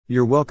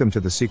You're welcome to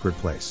the secret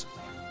place,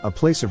 a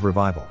place of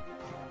revival.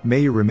 May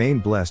you remain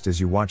blessed as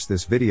you watch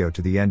this video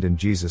to the end in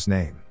Jesus'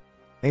 name.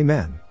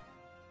 Amen.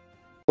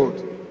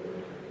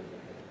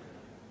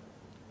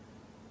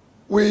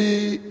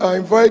 We are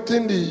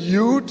inviting the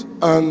youth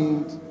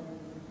and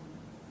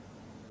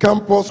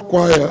campus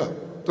choir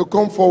to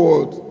come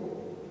forward.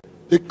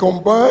 The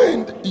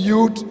combined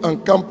youth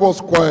and campus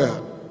choir.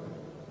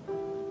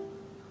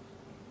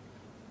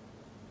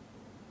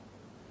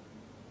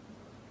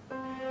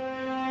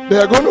 They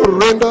are going to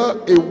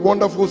render a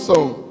wonderful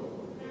song,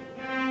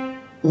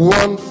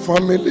 One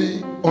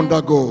Family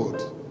Under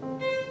God.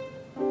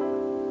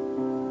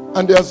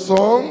 And their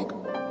song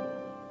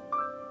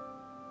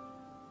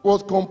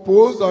was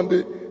composed and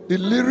the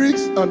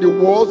lyrics and the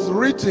words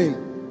written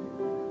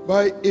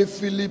by a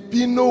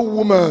Filipino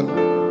woman,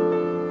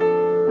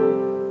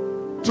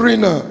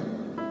 Trina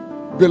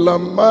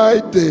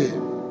Belamaide.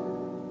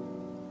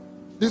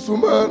 This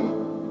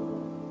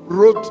woman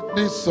wrote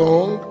this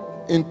song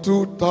in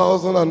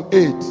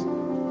 2008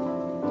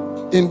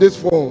 in this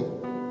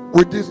form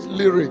with these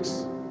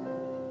lyrics.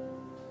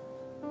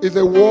 It's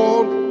a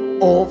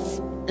word of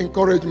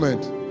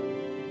encouragement.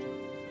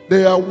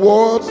 They are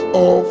words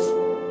of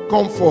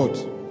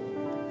comfort.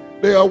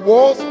 They are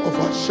words of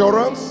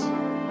assurance.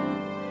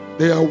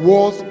 They are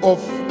words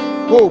of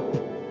hope.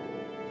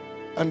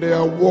 And they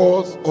are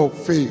words of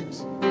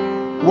faith.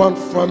 One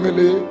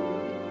family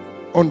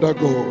under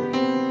God.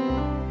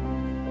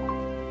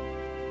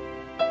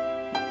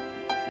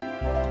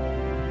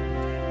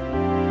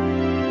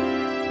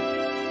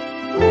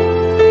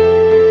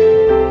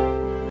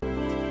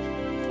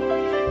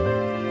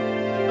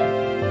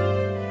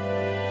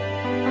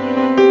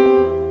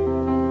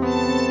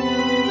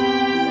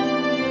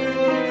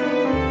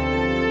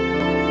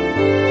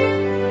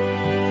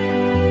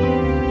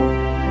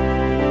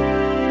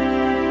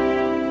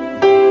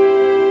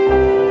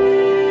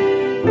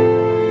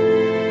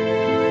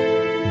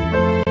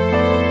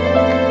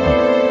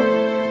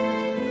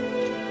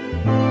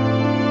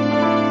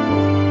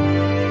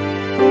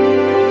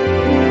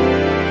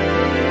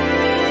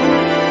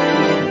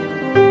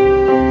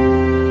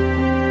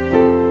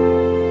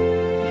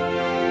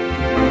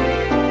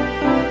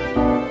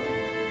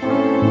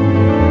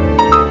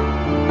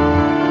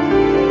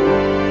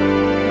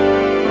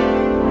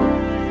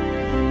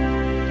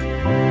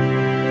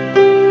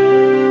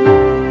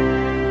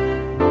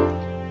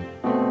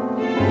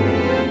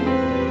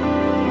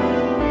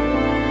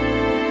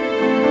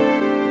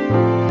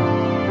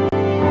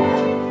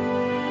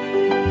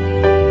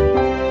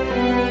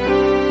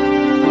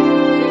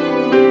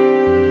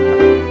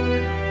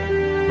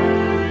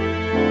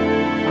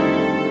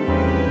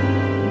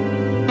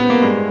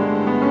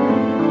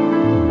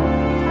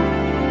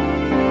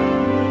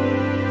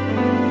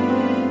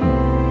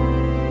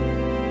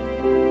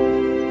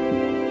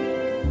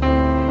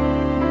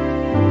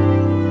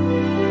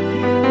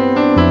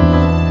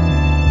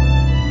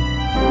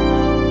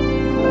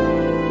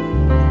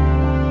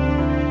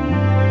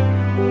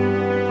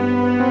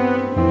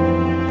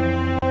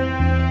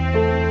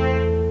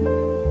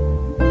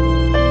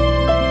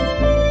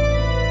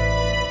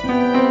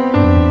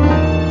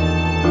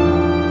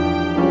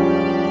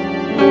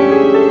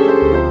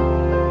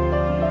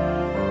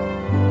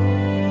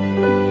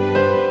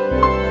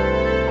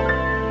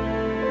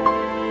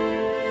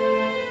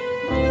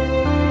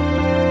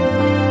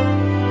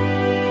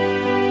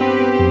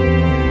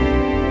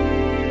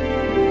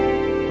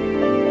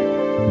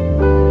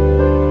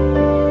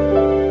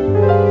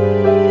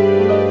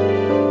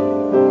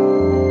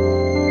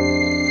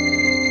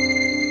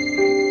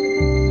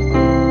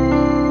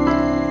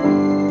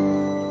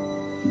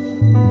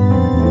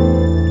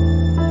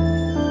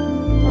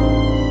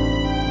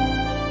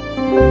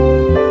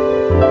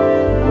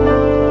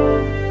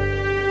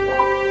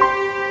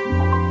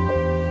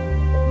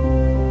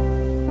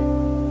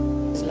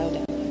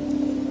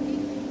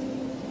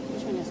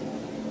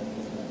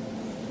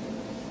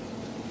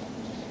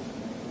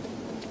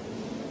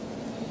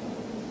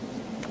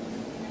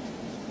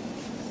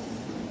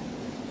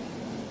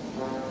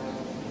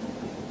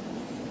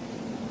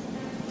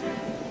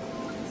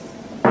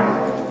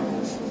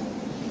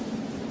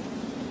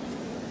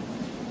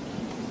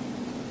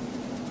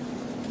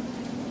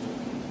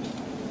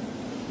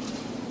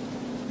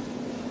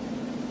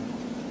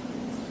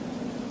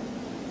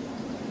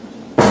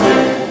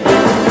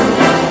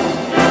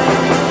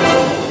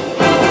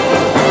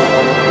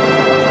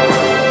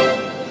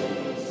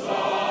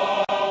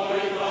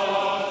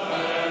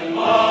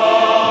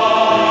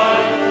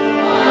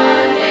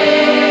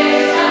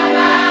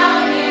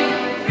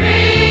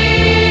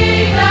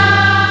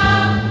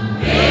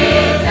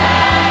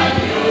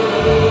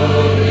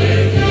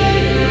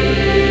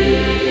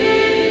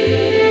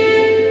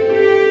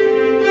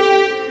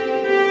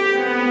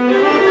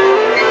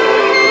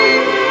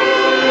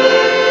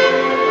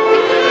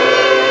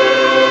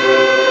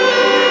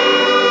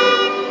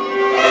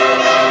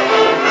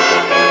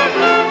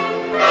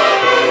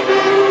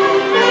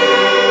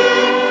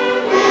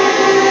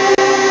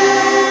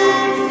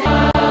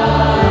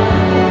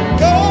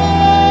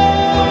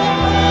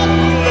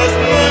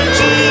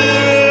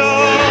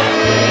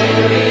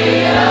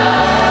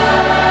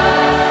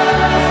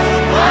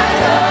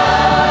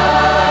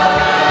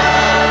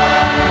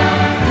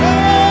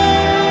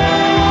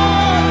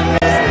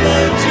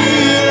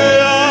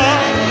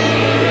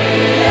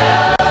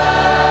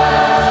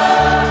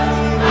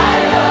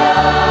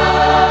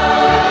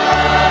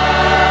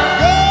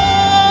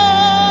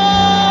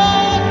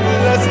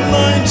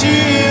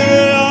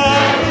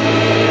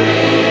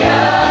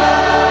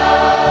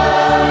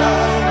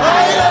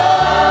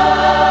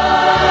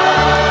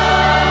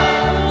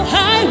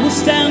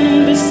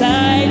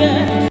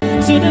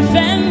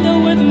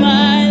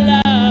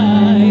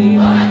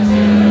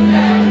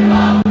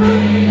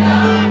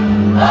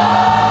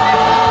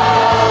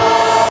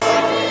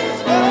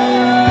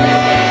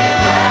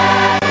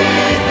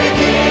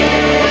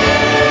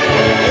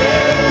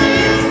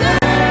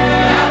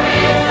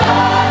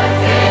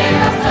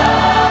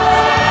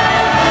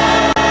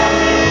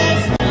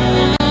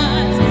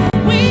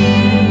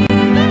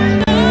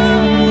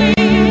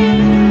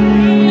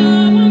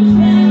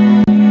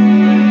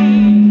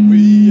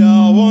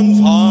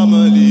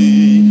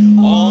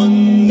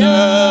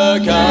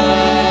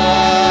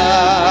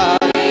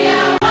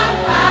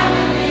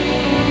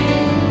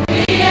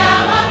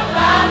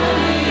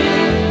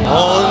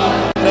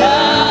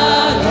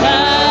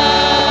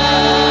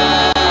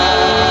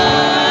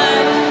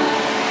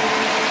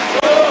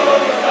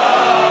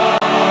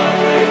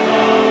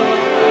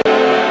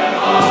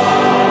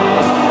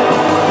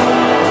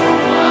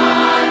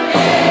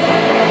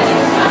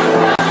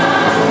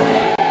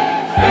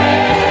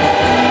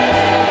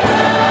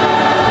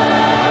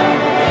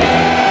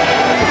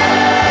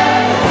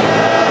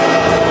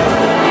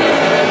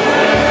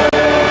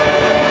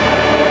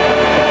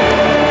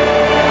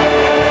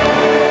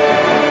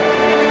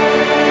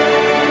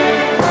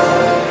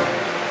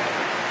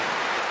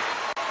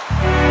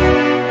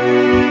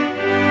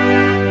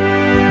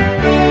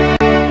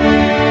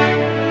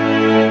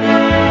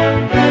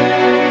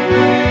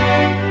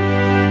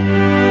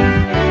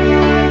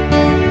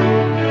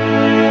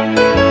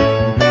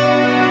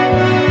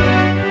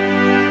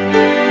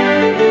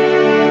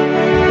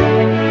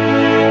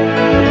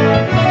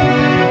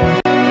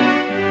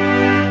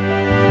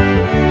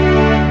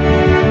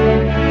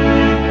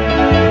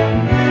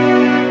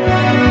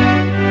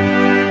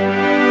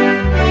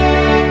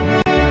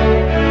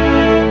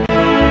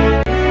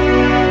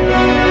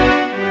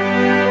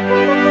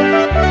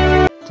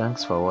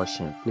 Thanks for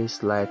watching.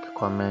 Please like,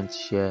 comment,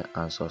 share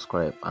and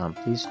subscribe, and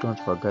please don't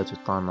forget to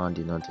turn on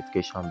the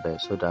notification bell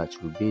so that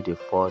you'll be the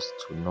first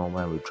to know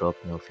when we drop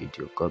new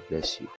video. God bless you.